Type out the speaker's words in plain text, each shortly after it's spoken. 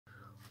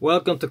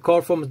Welcome to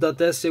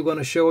Carperformance.se. We're going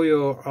to show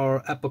you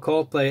our Apple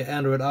CarPlay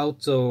Android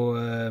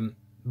Auto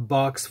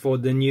box for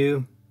the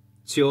new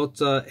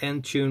Toyota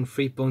Entune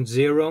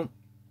 3.0.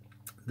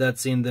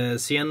 That's in the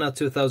Sienna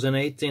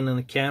 2018 and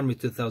the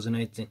Camry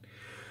 2018.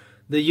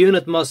 The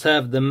unit must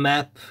have the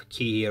map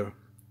key here,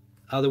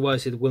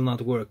 otherwise it will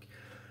not work.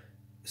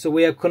 So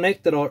we have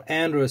connected our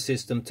Android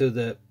system to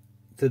the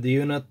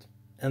unit,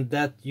 and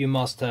that you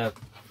must have.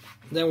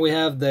 Then we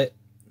have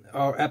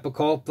our Apple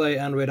CarPlay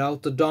Android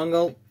Auto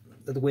dongle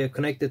that we have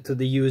connected to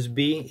the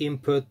USB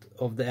input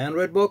of the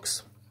Android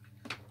box.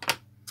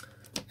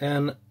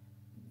 And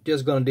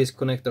just gonna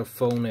disconnect our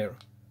phone here.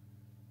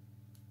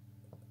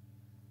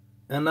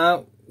 And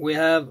now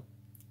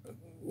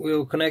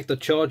we'll connect the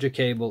charger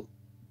cable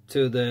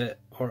to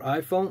our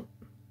iPhone.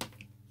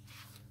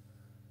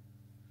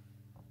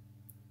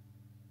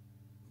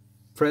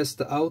 Press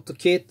the auto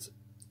kit,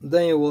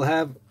 then you will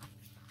have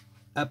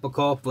Apple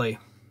CarPlay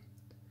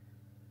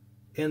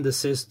in the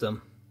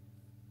system,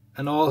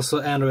 and also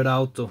Android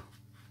Auto.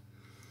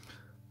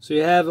 So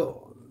you have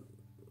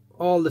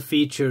all the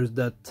features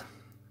that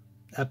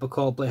Apple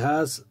CarPlay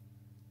has.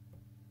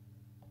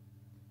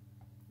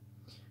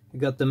 You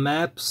got the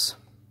maps,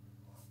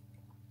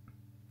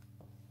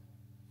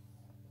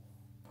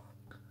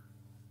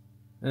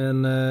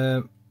 and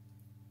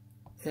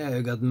yeah,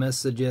 you got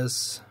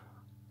messages.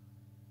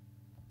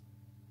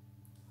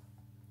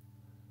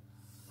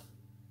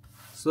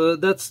 So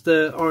that's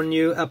our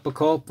new Apple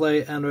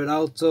CarPlay Android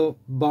Auto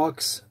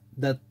box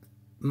that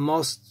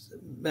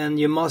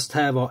you must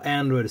have our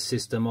Android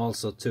system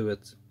also to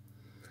it.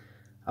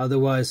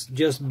 Otherwise,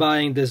 just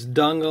buying this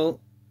dongle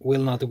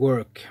will not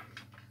work.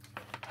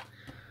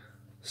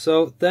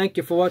 So thank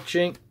you for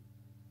watching,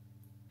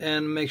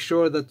 and make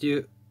sure that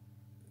you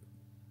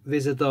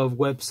visit our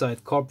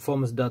website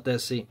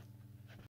carperformance.se.